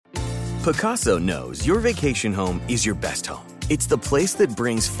Picasso knows your vacation home is your best home. It's the place that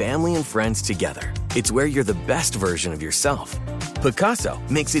brings family and friends together. It's where you're the best version of yourself. Picasso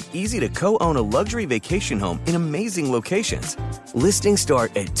makes it easy to co-own a luxury vacation home in amazing locations. Listings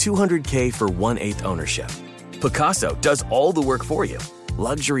start at $200K for 1/8 ownership. Picasso does all the work for you.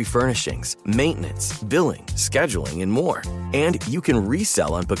 Luxury furnishings, maintenance, billing, scheduling, and more. And you can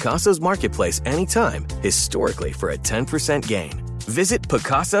resell on Picasso's marketplace anytime, historically for a 10% gain. Visit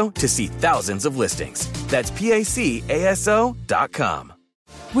Picasso to see thousands of listings. That's PACASO.com.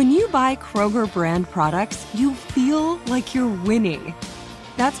 When you buy Kroger brand products, you feel like you're winning.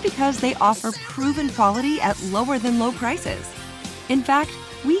 That's because they offer proven quality at lower than low prices. In fact,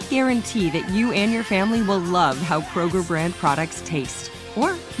 we guarantee that you and your family will love how Kroger brand products taste,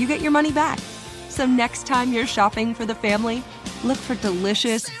 or you get your money back. So next time you're shopping for the family, look for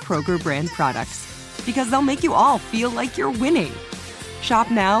delicious Kroger brand products, because they'll make you all feel like you're winning.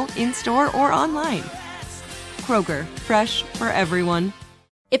 Shop now, in-store, or online. Kroger, fresh for everyone.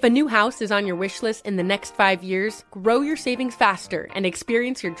 If a new house is on your wish list in the next 5 years, grow your savings faster and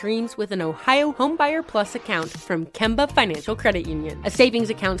experience your dreams with an Ohio Homebuyer Plus account from Kemba Financial Credit Union. A savings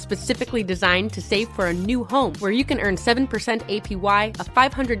account specifically designed to save for a new home, where you can earn 7% APY, a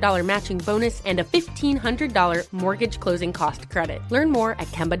 $500 matching bonus, and a $1,500 mortgage closing cost credit. Learn more at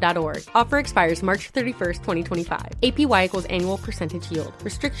Kemba.org. Offer expires March 31st, 2025. APY equals annual percentage yield.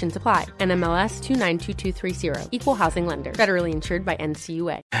 Restrictions apply. NMLS 292230. Equal housing lender. Federally insured by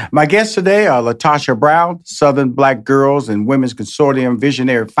NCUA. My guests today are Latosha Brown, Southern Black Girls and Women's Consortium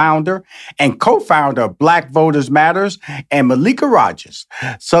visionary founder and co-founder of Black Voters Matters, and Malika Rogers,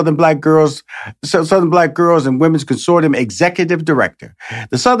 Southern Black Girls and Women's Consortium executive director.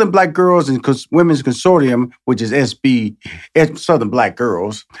 The Southern Black Girls and Women's Consortium, which is Southern Black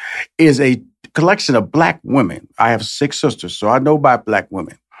Girls, is a collection of Black women. I have 6 sisters, so I know about Black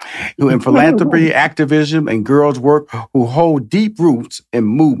women who in philanthropy, activism, and girls' work, who hold deep roots in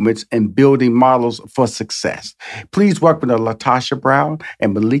movements and building models for success. Please welcome Latosha Brown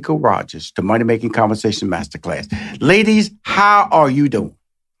and Malika Rogers to Money Making Conversation Masterclass. Ladies, how are you doing?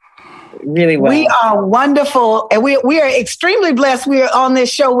 Really well. We are wonderful, and we are extremely blessed. We are on this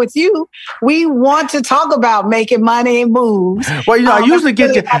show with you. We want to talk about making money and moves. Well, I usually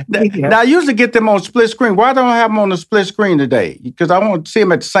get them on split screen. Why don't I have them on the split screen today? Because I want to see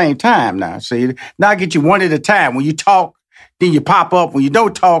them at the same time now. See, now I get you one at a time. When you talk, then you pop up. When you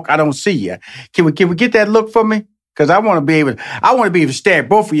don't talk, I don't see you. Can we get that look for me? Because I want to be able to stare at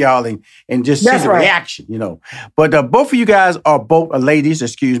both of y'all and just see the reaction, But both of you guys are ladies,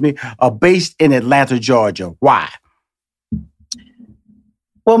 are based in Atlanta, Georgia. Why?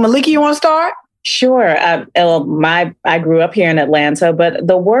 Well, Malika, you want to start? Sure. I grew up here in Atlanta, but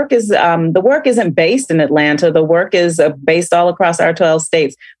the work isn't based in Atlanta. The work is based all across our 12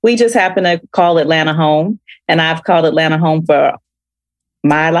 states. We just happen to call Atlanta home, and I've called Atlanta home for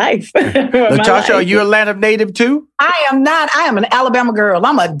my life. Latosha, are you Atlanta native too? I am not. I am an Alabama girl.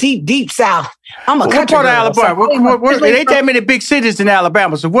 I'm a deep South. I'm a country girl. What part of Alabama? There ain't that many big cities in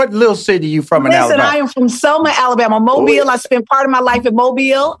Alabama. So what little city are you from in Alabama? I am from Selma, Alabama. Mobile. I spent part of my life in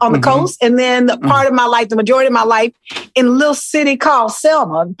Mobile on the coast, and then part of my life, the majority of my life, in a little city called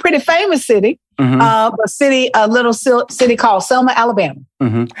Selma. Pretty famous city. A little city called Selma, Alabama.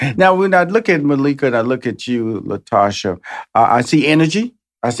 Now, when I look at Malika and I look at you, Latosha, I see energy,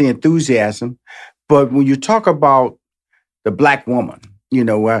 I see enthusiasm. But when you talk about the Black woman,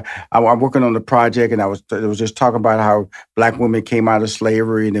 I'm working on the project, and I was just talking about how Black women came out of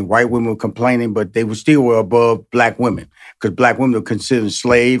slavery, and then white women were complaining, but they were above Black women, because Black women were considered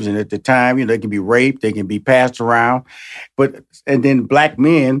slaves, and at the time, they can be raped, they can be passed around, and then Black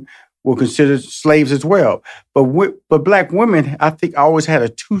men were considered slaves as well. But Black women, I think, always had a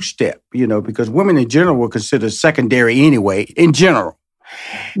two-step, because women in general were considered secondary anyway, in general.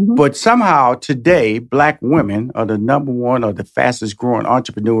 But somehow today, Black women are the number one or the fastest growing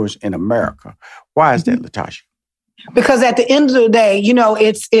entrepreneurs in America. Why is that, Latosha? Because at the end of the day,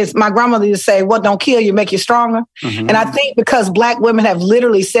 it's my grandmother used to say, what don't kill you make you stronger. And I think because Black women have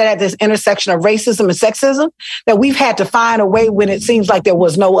literally sat at this intersection of racism and sexism, that we've had to find a way when it seems like there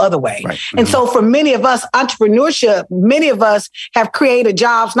was no other way. Right. And so for many of us, entrepreneurship, many of us have created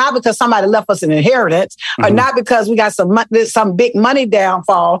jobs, not because somebody left us an inheritance or not because we got some big money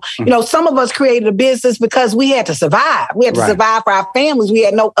downfall. Some of us created a business because we had to survive. We had to survive for our families. We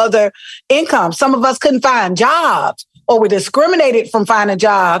had no other income. Some of us couldn't find jobs. or were discriminated from finding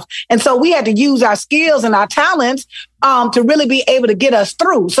jobs. And so we had to use our skills and our talents to really be able to get us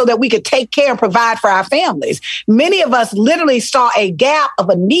through so that we could take care and provide for our families. Many of us literally saw a gap of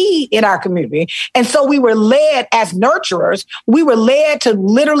a need in our community. And so we were led as nurturers. We were led to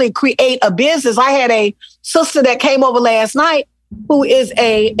literally create a business. I had a sister that came over last night who is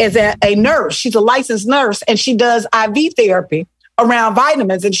a nurse. She's a licensed nurse, and she does IV therapy around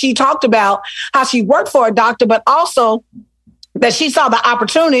vitamins. And she talked about how she worked for a doctor, but also that she saw the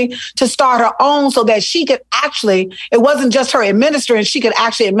opportunity to start her own so that she could actually, it wasn't just her administering, she could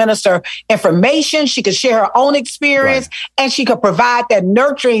actually administer information, she could share her own experience, and she could provide that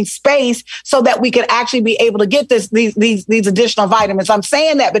nurturing space so that we could actually be able to get these additional vitamins. I'm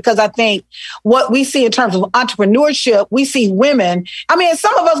saying that because I think what we see in terms of entrepreneurship, we see women, I mean,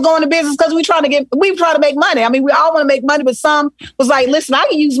 some of us go into business because we try to make money. I mean, we all want to make money, but some was like, listen, I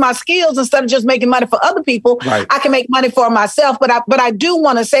can use my skills instead of just making money for other people. Right. I can make money for myself. But I do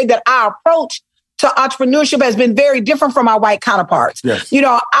want to say that our approach to entrepreneurship has been very different from our white counterparts. Yes. You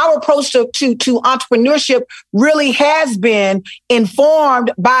know, our approach to entrepreneurship really has been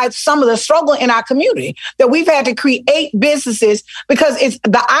informed by some of the struggle in our community, that we've had to create businesses, because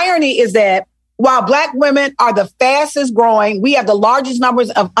the irony is that while Black women are the fastest growing, we have the largest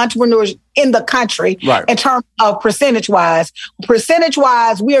numbers of entrepreneurs in the country in terms of percentage-wise.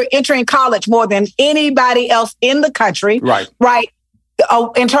 Percentage-wise, we are entering college more than anybody else in the country. Right.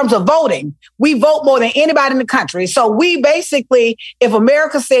 In terms of voting, we vote more than anybody in the country. So we basically, if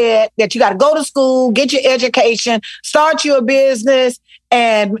America said that you got to go to school, get your education, start your business,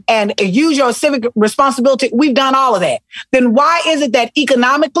 and use your civic responsibility, we've done all of that. Then why is it that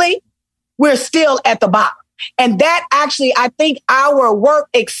economically we're still at the bottom? And that actually, I think our work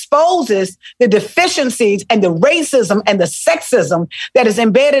exposes the deficiencies and the racism and the sexism that is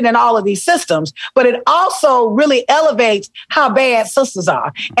embedded in all of these systems. But it also really elevates how bad sisters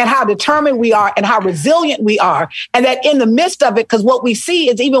are and how determined we are and how resilient we are. And that in the midst of it, because what we see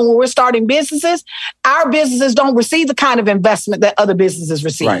is even when we're starting businesses, our businesses don't receive the kind of investment that other businesses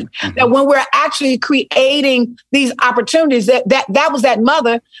receive. Right. Mm-hmm. That when we're actually creating these opportunities, that was that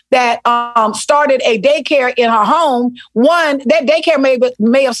mother that started a daycare in her home. One, that daycare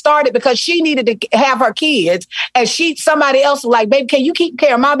may have started because she needed to have her kids, and somebody else was like, baby, can you keep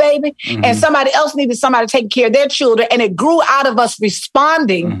care of my baby? Mm-hmm. And somebody else needed somebody to take care of their children. And it grew out of us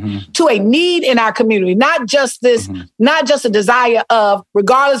responding to a need in our community, not just a desire of,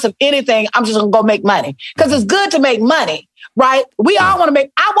 regardless of anything, I'm just gonna go make money. Because it's good to make money. Right? We all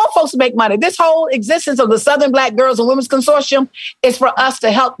I want folks to make money. This whole existence of the Southern Black Girls and Women's Consortium is for us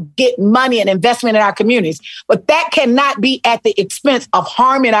to help get money and investment in our communities. But that cannot be at the expense of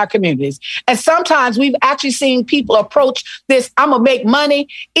harming our communities. And sometimes we've actually seen people approach this, I'm going to make money,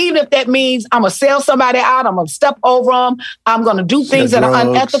 even if that means I'm going to sell somebody out, I'm going to step over them, I'm going to do things that are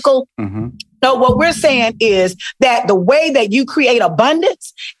unethical. Mm-hmm. No, what we're saying is that the way that you create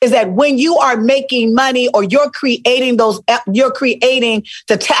abundance is that when you are making money or you're creating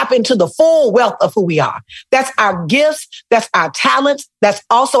to tap into the full wealth of who we are. That's our gifts. That's our talents. That's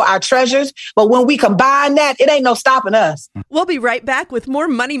also our treasures. But when we combine that, it ain't no stopping us. We'll be right back with more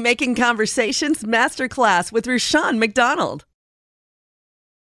Money Making Conversations Masterclass with Rushion McDonald.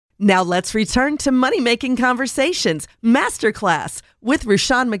 Now let's return to Money Making Conversations Masterclass with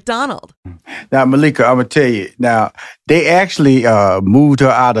Rushion McDonald. Now, Malika, I'm going to tell you, now, they actually moved her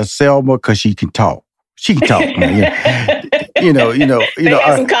out of Selma because she can talk. She can talk, man. You know.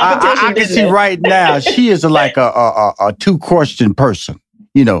 I can see right now, she is like a two-question person.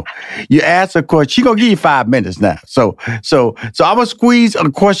 You know, you ask a question, she going to give you 5 minutes now. So I'm going to squeeze a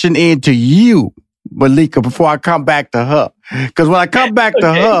question into you, Malika, before I come back to her. Because when I come back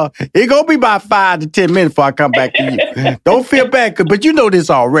to her, it's going to be about 5 to 10 minutes before I come back to you. Don't feel bad, but you know this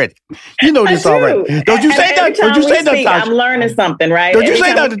already. Don't you say that? Don't you say that, Tasha? I'm learning something, right? Don't you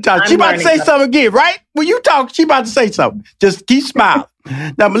say that, Tasha? She about to say something again, right? When you talk, she about to say something. Just keep smiling.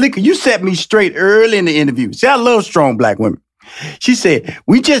 Now, Malika, you set me straight early in the interview. See, I love strong Black women. She said,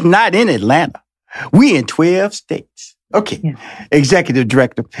 we just not in Atlanta. We in 12 states. Okay. Yeah. Executive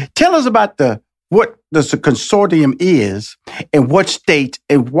Director, tell us about what the consortium is and what state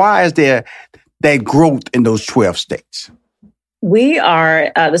and why is there that growth in those 12 states? We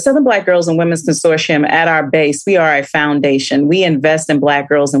are the Southern Black Girls and Women's Consortium. At our base, we are a foundation. We invest in Black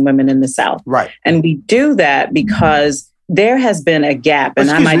girls and women in the South. Right. And we do that because there has been a gap, and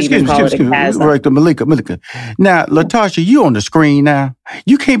I might even call it a chasm. Right, Malika. Now, Latosha, you on the screen now.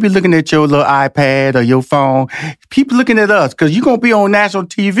 You can't be looking at your little iPad or your phone. People looking at us because you're going to be on national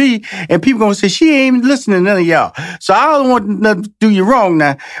TV and people going to say, she ain't even listening to none of y'all. So I don't want to do you wrong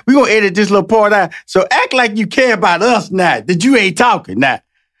now. We're going to edit this little part out. So act like you care about us now, that you ain't talking now.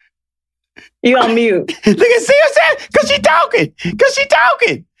 You on mute. Look at, see what I'm saying? Because she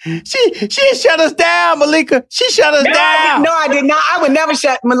talking. She shut us down, Malika. She shut us down. No, I did not. I would never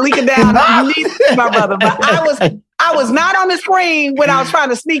shut Malika down. My brother. But I was not on the screen when I was trying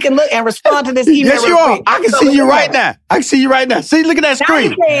to sneak and look and respond to this email. Yes, you are. I can see you right now. See, look at that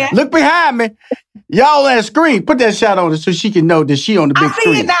screen. Look behind me. Y'all on that screen. Put that shot on it so she can know that she on the big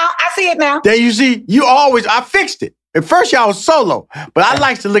screen. I see it now. There you see. I fixed it. At first, y'all was solo, but I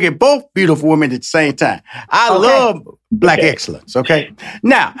like to look at both beautiful women at the same time. I love Black excellence, okay?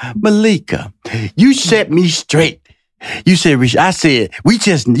 Now, Malika, you set me straight. You said, we're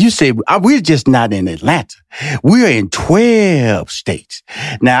just not in Atlanta. We're in 12 states.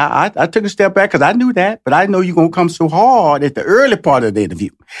 Now, I took a step back because I knew that, but I know you're going to come so hard at the early part of the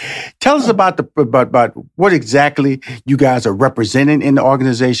interview. Tell us about what exactly you guys are representing in the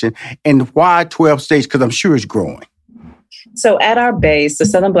organization and why 12 states, because I'm sure it's growing. So at our base, the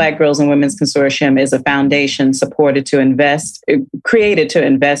Southern Black Girls and Women's Consortium is a foundation created to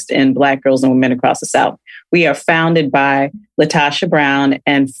invest in Black girls and women across the South. We are founded by Latosha Brown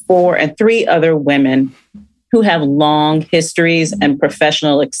and 3 other women who have long histories and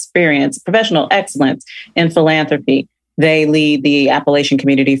professional excellence in philanthropy. They lead the Appalachian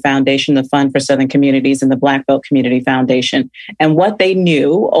Community Foundation, the Fund for Southern Communities, and the Black Belt Community Foundation. And what they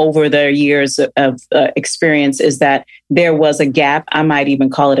knew over their years of experience is that there was a gap, I might even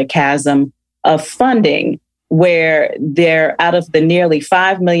call it a chasm, of funding where out of the nearly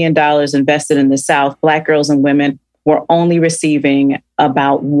 $5 million invested in the South, Black girls and women were only receiving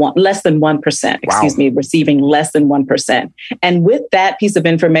less than 1%, receiving less than 1%. And with that piece of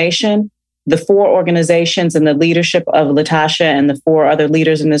information, the 4 organizations and the leadership of Latosha and the 4 other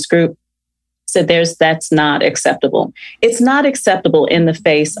leaders in this group said that's not acceptable. It's not acceptable in the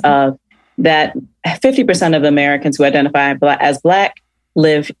face of that 50% of Americans who identify as Black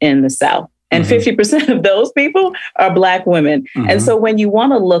live in the South. And 50% of those people are Black women. Mm-hmm. And so when you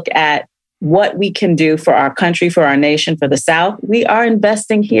want to look at what we can do for our country, for our nation, for the South, we are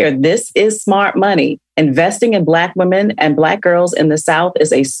investing here. This is smart money. Investing in Black women and Black girls in the South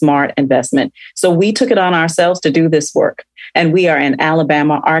is a smart investment. So we took it on ourselves to do this work. And we are in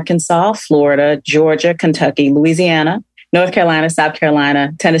Alabama, Arkansas, Florida, Georgia, Kentucky, Louisiana, North Carolina, South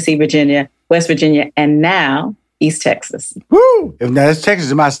Carolina, Tennessee, Virginia, West Virginia, and now East Texas. Woo! Now, Texas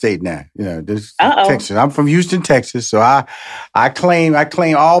is my state now. This Texas. I'm from Houston, Texas, so I claim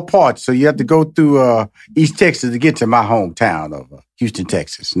all parts. So you have to go through East Texas to get to my hometown of Houston,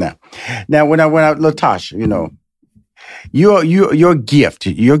 Texas. Now, when I Latosha, your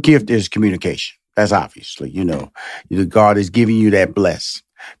gift is communication. That's obviously, God is giving you that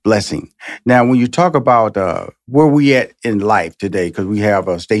blessing. Now, when you talk about where we at in life today, because we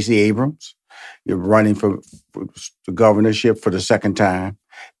have Stacey Abrams. You're running for the governorship for the second time.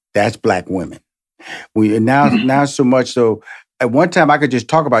 That's Black women. Now so much so. At one time, I could just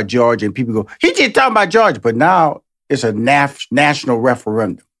talk about Georgia and people go, he just talking about Georgia. But now it's a national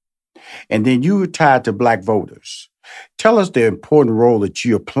referendum. And then you tied to Black voters. Tell us the important role that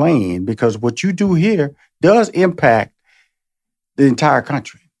you're playing, because what you do here does impact the entire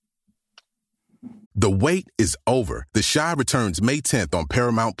country. The wait is over. The Chi returns May 10th on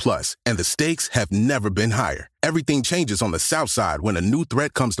Paramount Plus, and the stakes have never been higher. Everything changes on the South Side when a new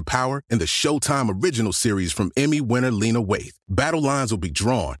threat comes to power in the Showtime original series from Emmy winner Lena Waithe. Battle lines will be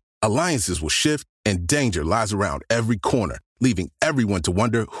drawn, alliances will shift, and danger lies around every corner, leaving everyone to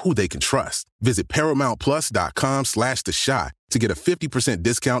wonder who they can trust. Visit ParamountPlus.com/The Chi to get a 50%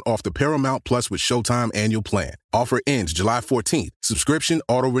 discount off the Paramount Plus with Showtime annual plan. Offer ends July 14th. Subscription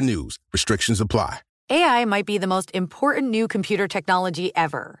auto-renews. Restrictions apply. AI might be the most important new computer technology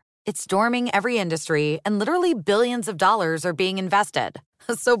ever. It's storming every industry, and literally billions of dollars are being invested.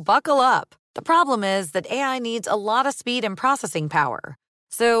 So buckle up. The problem is that AI needs a lot of speed and processing power.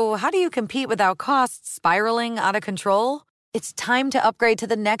 So how do you compete without costs spiraling out of control? It's time to upgrade to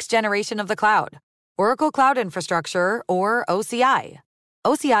the next generation of the cloud. Oracle Cloud Infrastructure, or OCI.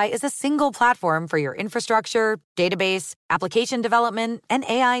 OCI is a single platform for your infrastructure, database, application development, and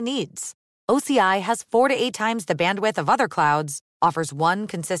AI needs. OCI has 4 to 8 times the bandwidth of other clouds, offers one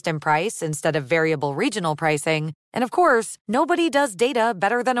consistent price instead of variable regional pricing, and of course, nobody does data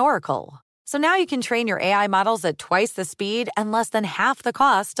better than Oracle. So now you can train your AI models at twice the speed and less than half the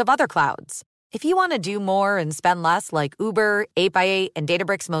cost of other clouds. If you want to do more and spend less like Uber, 8x8, and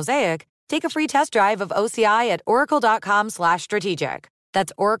Databricks Mosaic, take a free test drive of OCI at oracle.com/strategic.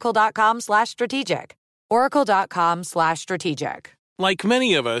 That's oracle.com/strategic. oracle.com/strategic. Like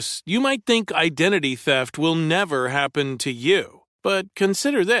many of us, you might think identity theft will never happen to you. But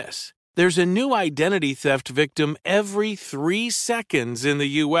consider this. There's a new identity theft victim every 3 seconds in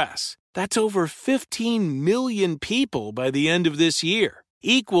the U.S. That's over 15 million people by the end of this year,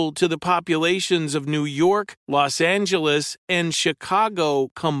 equal to the populations of New York, Los Angeles, and Chicago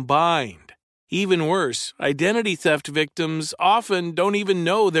combined. Even worse, identity theft victims often don't even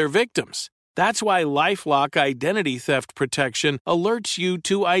know they're victims. That's why LifeLock Identity Theft Protection alerts you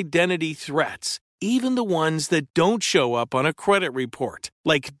to identity threats, even the ones that don't show up on a credit report,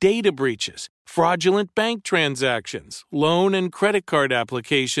 like data breaches, fraudulent bank transactions, loan and credit card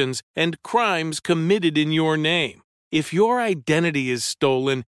applications, and crimes committed in your name. If your identity is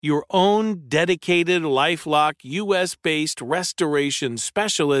stolen, your own dedicated LifeLock U.S.-based restoration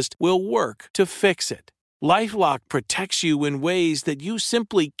specialist will work to fix it. LifeLock protects you in ways that you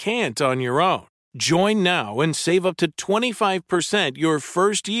simply can't on your own. Join now and save up to 25% your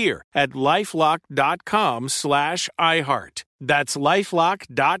first year at LifeLock.com/iHeart. That's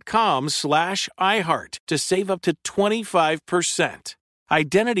LifeLock.com/iHeart to save up to 25%.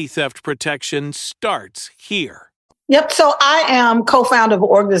 Identity theft protection starts here. Yep. So I am co-founder of an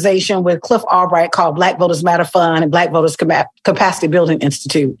organization with Cliff Albright called Black Voters Matter Fund and Black Voters Capacity Building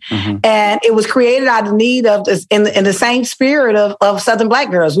Institute. Mm-hmm. And it was created out of need of this, in the same spirit of Southern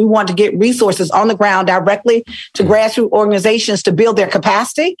Black girls. We want to get resources on the ground directly to grassroots organizations to build their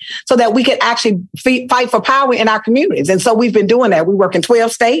capacity so that we can actually fight for power in our communities. And so we've been doing that. We work in 12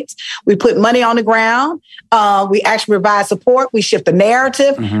 states. We put money on the ground. We actually provide support. We shift the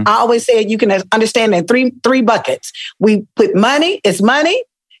narrative. Mm-hmm. I always say you can understand in three buckets. We put money, it's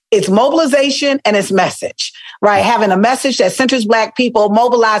mobilization, and it's message, right? Having a message that centers Black people,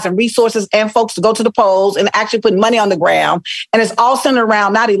 mobilizing resources and folks to go to the polls and actually put money on the ground. And it's all centered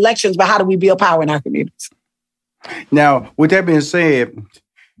around not elections, but how do we build power in our communities? Now, with that being said,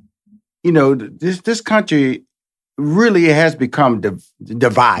 you know, this country really has become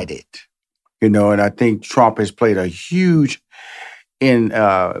divided, you know, and I think Trump has played a huge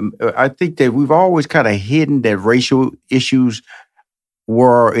I think that we've always kind of hidden that racial issues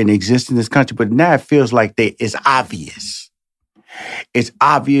were in existence in this country, but now it feels like it's obvious. It's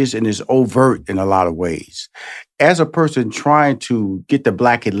obvious and it's overt in a lot of ways. As a person trying to get the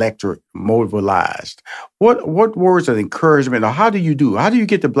Black electorate mobilized, what words of encouragement, or how do you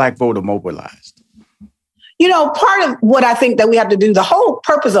get the Black voter mobilized? You know, part of what I think that we have to do, the whole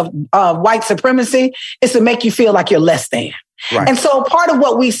purpose of white supremacy is to make you feel like you're less than. Right. And so part of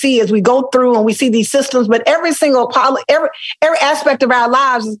what we see as we go through and we see these systems, but every single every aspect of our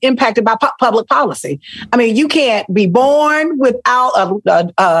lives is impacted by public policy. I mean, you can't be born without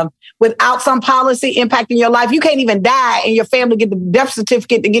without some policy impacting your life. You can't even die and your family get the death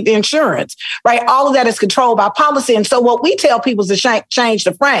certificate to get the insurance, right? All of that is controlled by policy. And so what we tell people is to change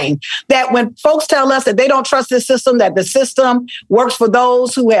the frame, that when folks tell us that they don't trust this system, that the system works for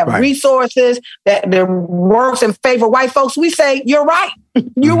those who have resources, that it works in favor of white folks, we say, you're right.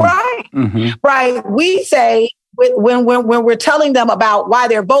 You're right. Mm-hmm. Right. We say, when we're telling them about why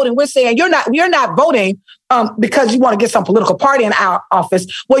they're voting, we're saying you're not voting because you want to get some political party in our office.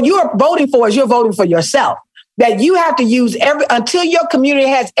 What you're voting for is you're voting for yourself. That you have to use until your community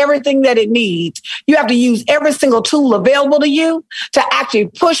has everything that it needs, you have to use every single tool available to you to actually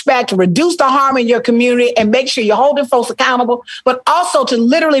push back, to reduce the harm in your community and make sure you're holding folks accountable, but also to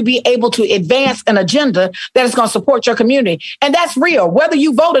literally be able to advance an agenda that is going to support your community. And that's real. Whether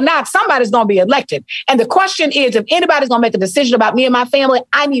you vote or not, somebody's going to be elected. And the question is, if anybody's going to make a decision about me and my family,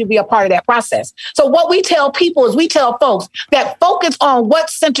 I need to be a part of that process. So what we tell people is we tell folks that focus on what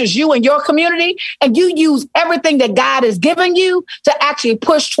centers you and your community, and you use everything that God has given you to actually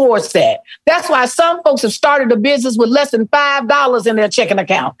push towards that. That's why some folks have started a business with less than $5 in their checking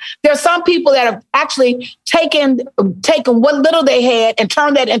account. There are some people that have actually taken what little they had and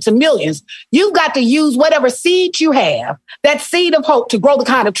turned that into millions. You've got to use whatever seed you have, that seed of hope, to grow the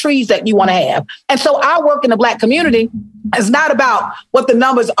kind of trees that you want to have. And so our work in the Black community is not about what the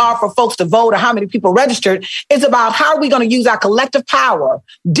numbers are for folks to vote or how many people registered. It's about how are we going to use our collective power,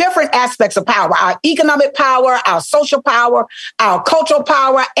 different aspects of power, our economic power, our social power, our cultural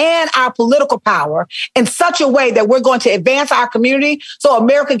power, and our political power in such a way that we're going to advance our community so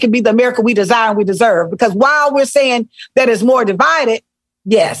America can be the America we desire and we deserve. Because while we're saying that it's more divided,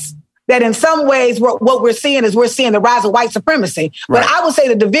 yes, that in some ways what we're seeing is we're seeing the rise of white supremacy. But I would say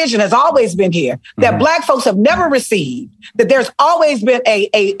the division has always been here, that Black folks have never received, that there's always been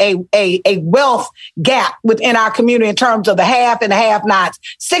a wealth gap within our community in terms of the have and the have-nots.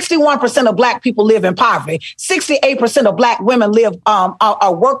 61% of Black people live in poverty. 68% of Black women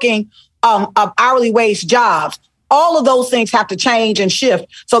are working hourly wage jobs. All of those things have to change and shift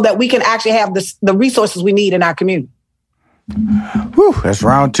so that we can actually have the resources we need in our community. Whew, that's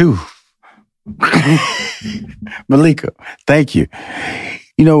round two. Malika, thank you.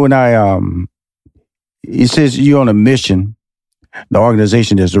 You know, when it says you're on a mission, the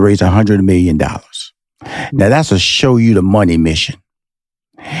organization is to raise $100 million. Now that's a show you the money mission.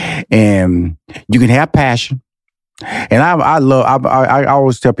 And you can have passion. And I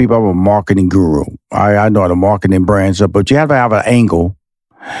always tell people I'm a marketing guru. I know how to marketing brands up, but you have to have an angle.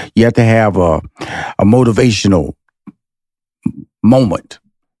 You have to have a motivational moment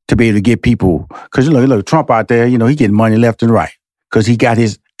to be able to get people, because look, Trump out there, he getting money left and right because he got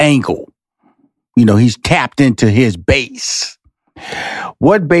his angle. He's tapped into his base.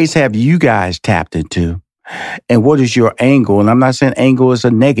 What base have you guys tapped into? And what is your angle? And I'm not saying angle is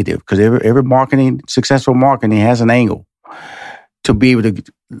a negative, because every successful marketing has an angle. To be able to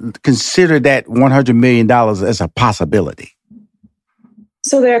consider that $100 million as a possibility.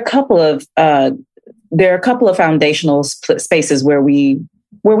 So there are a couple of foundational spaces where we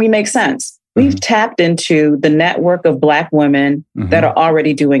make sense. We've tapped into the network of Black women that are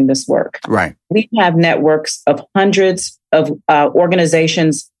already doing this work. Right. We have networks of hundreds of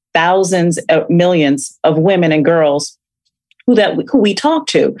organizations, thousands, millions of women and girls who we talk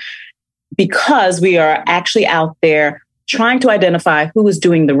to, because we are actually out there trying to identify who is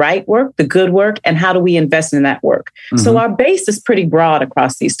doing the right work, the good work, and how do we invest in that work. So our base is pretty broad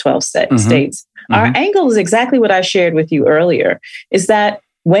across these 12 states. Our angle is exactly what I shared with you earlier, is that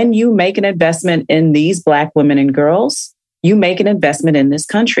when you make an investment in these Black women and girls, you make an investment in this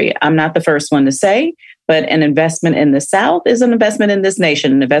country. I'm not the first one to say, but an investment in the South is an investment in this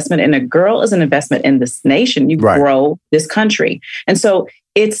nation. An investment in a girl is an investment in this nation. You grow this country. And so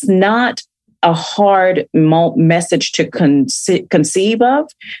it's not a hard message to conceive of,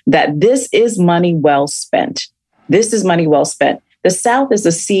 that this is money well spent. This is money well spent. The South is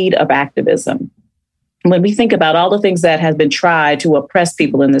a seed of activism. When we think about all the things that have been tried to oppress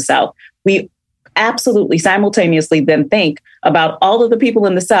people in the South, we absolutely simultaneously then think about all of the people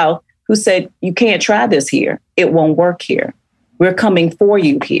in the South who said, you can't try this here. It won't work here. We're coming for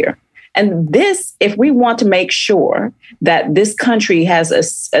you here. And this, if we want to make sure that this country has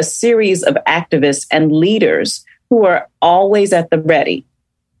a series of activists and leaders who are always at the ready,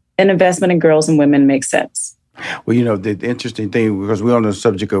 an investment in girls and women makes sense. Well, the interesting thing, because we're on the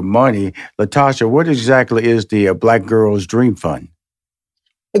subject of money, Latosha, what exactly is the Black Girls Dream Fund?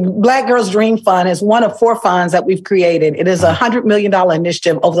 The Black Girls Dream Fund is one of 4 funds that we've created. It is a $100 million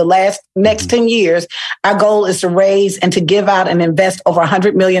initiative over the next 10 years. Our goal is to raise and to give out and invest over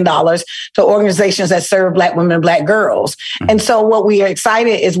 $100 million to organizations that serve Black women and Black girls. And so what we are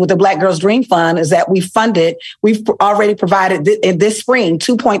excited is with the Black Girls Dream Fund is that we've already provided in this spring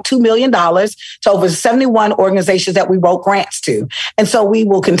 $2.2 million to over 71 organizations that we wrote grants to. And so we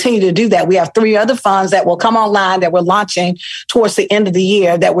will continue to do that. We have 3 other funds that will come online that we're launching towards the end of the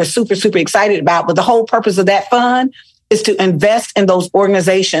year that we're super, super excited about. But the whole purpose of that fund is to invest in those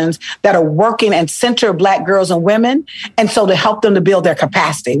organizations that are working and center Black girls and women. And so to help them to build their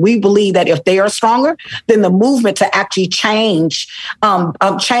capacity. We believe that if they are stronger, then the movement to actually change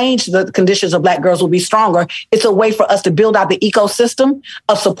the conditions of Black girls will be stronger. It's a way for us to build out the ecosystem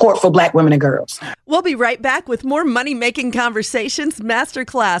of support for Black women and girls. We'll be right back with more Money Making Conversations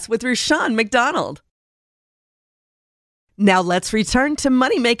Masterclass with Rushion McDonald. Now let's return to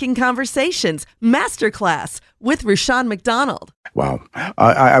Money Making Conversations Masterclass with Rushion McDonald. Wow.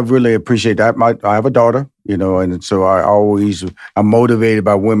 I really appreciate that. I have a daughter, and so I'm motivated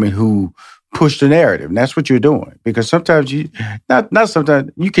by women who push the narrative. And that's what you're doing. Because sometimes you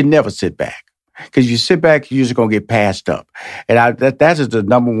can never sit back. Because you sit back, you're just going to get passed up. And that is the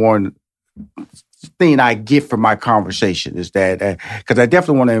number one thing I get from my conversation is that, because I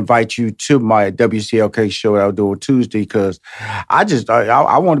definitely want to invite you to my WCLK show that I'll do on Tuesday, because I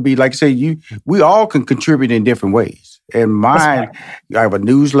want to be, like I say, we all can contribute in different ways. And mine, I have a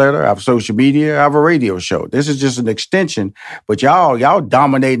newsletter, I have social media, I have a radio show. This is just an extension, but y'all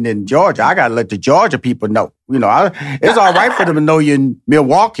dominating in Georgia. I got to let the Georgia people know, It's all right for them to know you in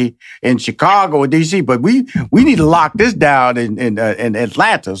Milwaukee, in Chicago, or D.C., but we need to lock this down in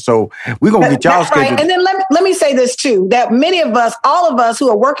Atlanta. So we're going to get y'all scheduled. Right. And then let me say this too, that many of us, all of us who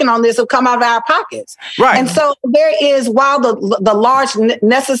are working on this have come out of our pockets. Right. And so there is, while the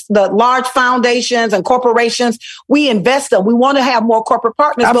large foundations and corporations, we invest them. We want to have more corporate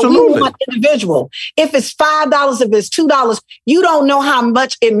partners, Absolutely. but we want individual. If it's $5, if it's $2, you don't know how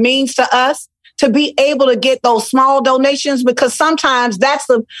much it means to us to be able to get those small donations, because sometimes that's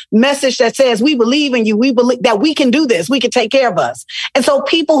the message that says, we believe in you. We believe that we can do this. We can take care of us. And so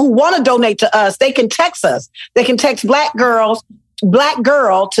people who want to donate to us, they can text us. They can text Black Girl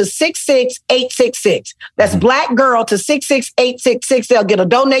to 66866. That's Black Girl to 66866. They'll get a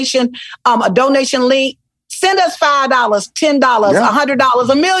donation link. Send us $5, $10, $100,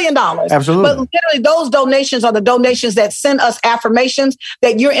 $1 million. Absolutely. But literally, those donations are the donations that send us affirmations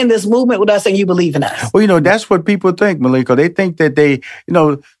that you're in this movement with us and you believe in us. Well, that's what people think, Malika. They think that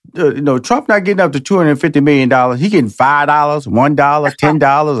Trump not getting up to $250 million. He getting $5, $1, $10,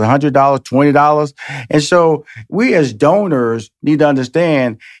 $100, $20. And so we as donors need to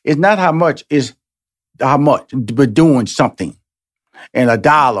understand it's not how much, it's how much, but doing something. And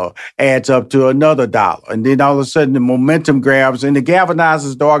 $1 adds up to another $1. And then all of a sudden the momentum grabs and it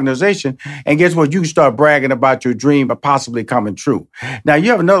galvanizes the organization. And guess what? You can start bragging about your dream of possibly coming true. Now you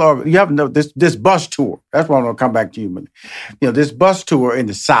have this bus tour. That's what I'm going to come back to you. This bus tour in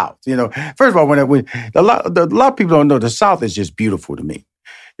the South. First of all, when a lot of people don't know, the South is just beautiful to me.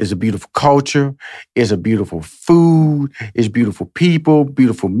 It's a beautiful culture. It's a beautiful food. It's beautiful people,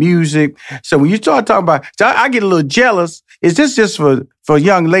 beautiful music. So when you start talking about, I get a little jealous. Is this just for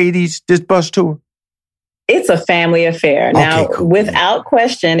young ladies, this bus tour? It's a family affair. Now, cool. Without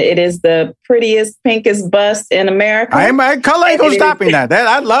question, it is the prettiest, pinkest bus in America. Color ain't gonna stop me now.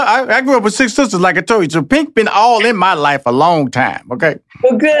 I grew up with 6 sisters, like I told you. So pink been all in my life a long time. Okay.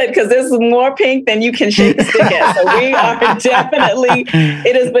 Well, good, because this is more pink than you can shake a stick at. So we are definitely,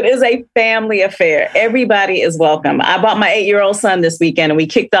 it is a family affair. Everybody is welcome. I bought my 8-year-old son this weekend and we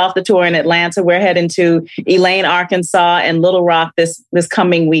kicked off the tour in Atlanta. We're heading to Elaine, Arkansas and Little Rock this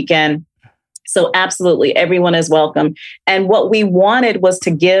coming weekend. So absolutely, everyone is welcome. And what we wanted was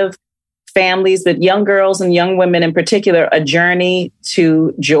to give families, but young girls and young women in particular, a journey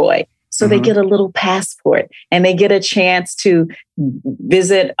to joy. So they get a little passport and they get a chance to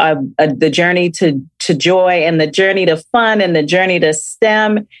visit the journey to joy and the journey to fun and the journey to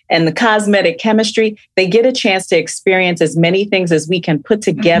STEM and the cosmetic chemistry. They get a chance to experience as many things as we can put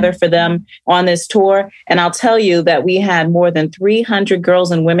together for them on this tour. And I'll tell you that we had more than 300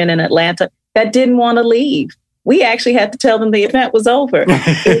 girls and women in Atlanta that didn't want to leave. We actually had to tell them the event was over.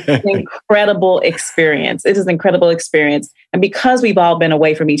 It's an incredible experience. It is an incredible experience. And because we've all been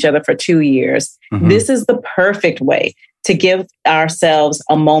away from each other for 2 years, this is the perfect way to give ourselves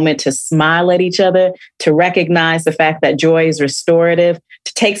a moment to smile at each other, to recognize the fact that joy is restorative,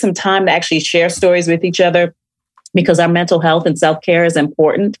 to take some time to actually share stories with each other, because our mental health and self-care is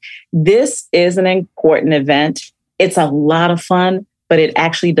important. This is an important event. It's a lot of fun, but it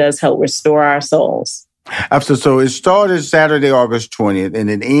actually does help restore our souls. Absolutely. So it started Saturday, August 20th, and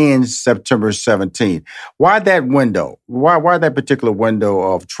it ends September 17th. Why that window? Why that particular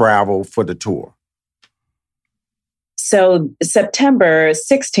window of travel for the tour? So September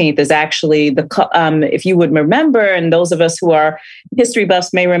 16th is actually if you would remember, and those of us who are history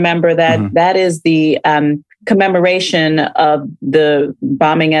buffs may remember that that is the commemoration of the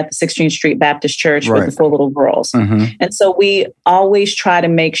bombing at the 16th Street Baptist Church with the 4 little girls. And so we always try to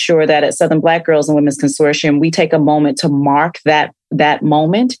make sure that at Southern Black Girls and Women's Consortium, we take a moment to mark that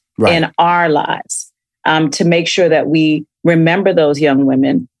moment in our lives, to make sure that we remember those young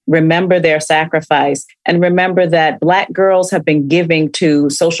women, remember their sacrifice, and remember that Black girls have been giving to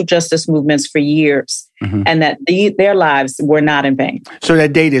social justice movements for years, and that their lives were not in vain. So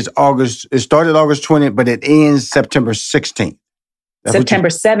that date is August. It started August 20th, but it ends September 16th. September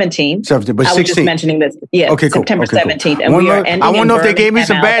 17th. But I was just mentioning this. Yeah, okay, cool. September 17th. Cool. And we are ending I want to know if they gave me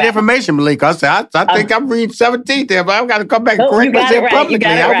some bad Alabama. information, Malika. I think I'm reading 17th there, but I've got to come back and correct myself publicly. You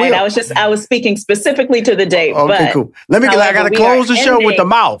got it right. I was speaking specifically to the date. Okay, cool. I got to close the show with the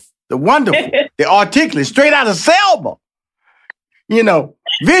mouth. The wonderful, the articulate, straight out of Selma.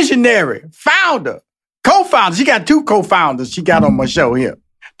 Visionary, founder, co-founder. She got 2 co-founders she got on my show here.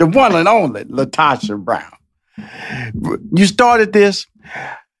 The one and only Latosha Brown. You started this,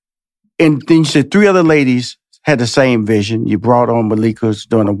 and then you said 3 other ladies had the same vision. You brought on Malika's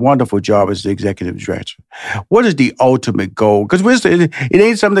doing a wonderful job as the executive director. What is the ultimate goal? Because it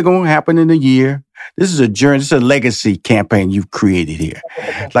ain't something that's going to happen in a year. This is a journey. This is a legacy campaign you've created here.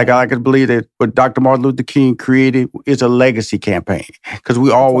 Like I can believe that what Dr. Martin Luther King created is a legacy campaign because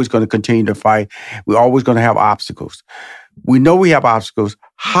we're always going to continue to fight. We're always going to have obstacles. We know we have obstacles.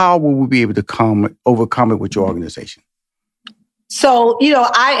 How will we be able to overcome it with your organization? So,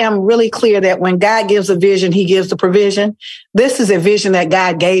 I am really clear that when God gives a vision, he gives the provision. This is a vision that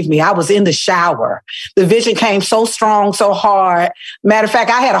God gave me. I was in the shower. The vision came so strong, so hard. Matter of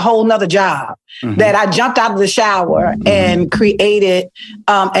fact, I had a whole nother job that I jumped out of the shower and created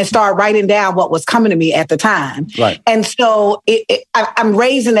and started writing down what was coming to me at the time. Right. And so I'm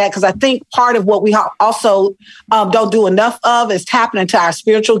raising that because I think part of what we also don't do enough of is tapping into our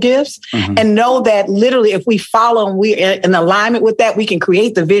spiritual gifts and know that literally if we follow and we're in alignment with that, we can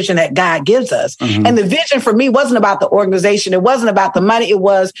create the vision that God gives us. And the vision for me wasn't about the organization. It wasn't about the money. It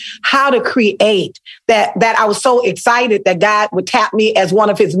was how to create that I was so excited that God would tap me as one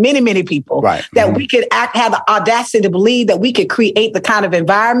of his many, many people. Right. That we could have the audacity to believe that we could create the kind of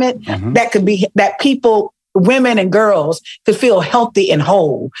environment that could be that people, women and girls could feel healthy and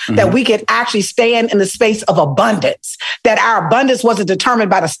whole, that we could actually stand in the space of abundance, that our abundance wasn't determined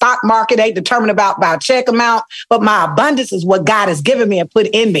by the stock market, ain't determined by a check amount, but my abundance is what God has given me and put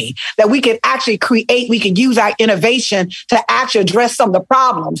in me, that we could actually create, we could use our innovation to actually address some of the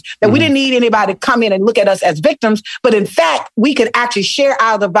problems, that we didn't need anybody to come in and look at us as victims, but in fact, we could actually share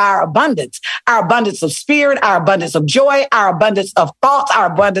out of our abundance of spirit, our abundance of joy, our abundance of thoughts, our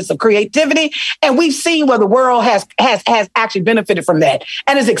abundance of creativity. And we've seen where the world has actually benefited from that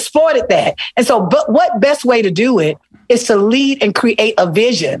and has exploited that. And so, but what best way to do it is to lead and create a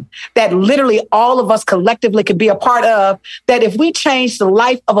vision that literally all of us collectively could be a part of, that if we change the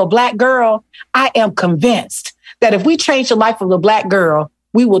life of a Black girl, I am convinced that if we change the life of a Black girl,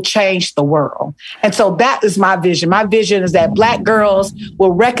 we will change the world. And so that is my vision. My vision is that Black girls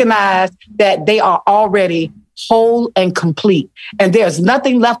will recognize that they are already whole and complete. And there's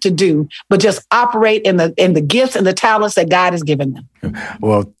nothing left to do but just operate in the gifts and the talents that God has given them.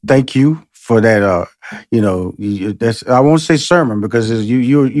 Well, thank you for that. That's, I won't say sermon because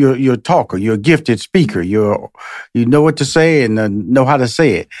you're a talker. You're a gifted speaker. You know what to say and know how to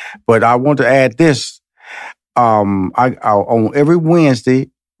say it. But I want to add this. On every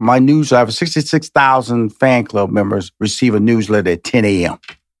Wednesday, I have 66,000 fan club members receive a newsletter at 10 a.m.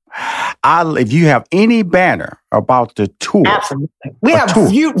 If you have any banner about the tour, absolutely, we have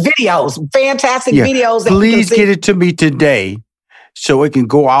videos, fantastic videos. That please get it to me today, so it can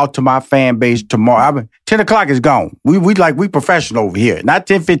go out to my fan base tomorrow. 10 o'clock is gone. We professional over here, not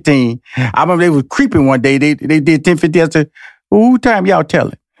 10:15. I remember they were creeping one day. They did 10:15. I said, well, who time y'all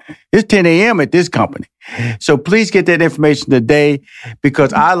telling? It's 10 a.m. at this company. So please get that information today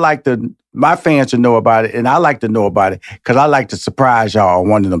because my fans to know about it, and I like to know about it because I like to surprise y'all on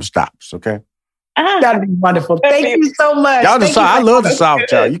one of them stops, okay? That'd be wonderful. Thank you so much. Y'all the South. I love the South,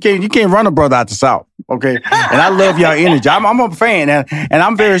 y'all. You can't run a brother out the South, okay? And I love y'all energy. I'm a fan, and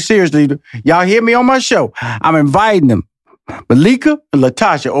I'm very seriously. Y'all hear me on my show. I'm inviting them, Malika and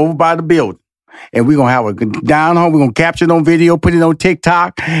Latosha, over by the building. And we're going to have a down home. We're going to capture it on video, put it on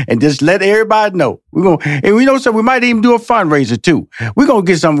TikTok, and just let everybody know. And we know something. We might even do a fundraiser, too. We're going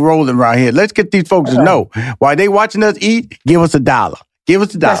to get something rolling around here. Let's get these folks to know. While they watching us eat, give us $1. Give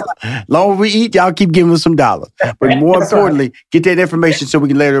us $1. Long as we eat, y'all keep giving us some dollars. But more importantly, get that information so we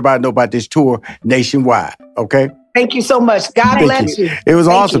can let everybody know about this tour nationwide, okay? Thank you so much. God bless you. It was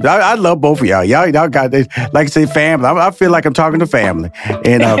awesome. I love both of y'all. Y'all got this, like I say, family. I feel like I'm talking to family.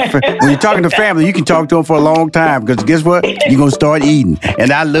 And when you're talking to family, you can talk to them for a long time because guess what? You're going to start eating.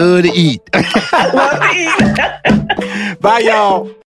 And I love to eat. I love to eat. Bye, y'all.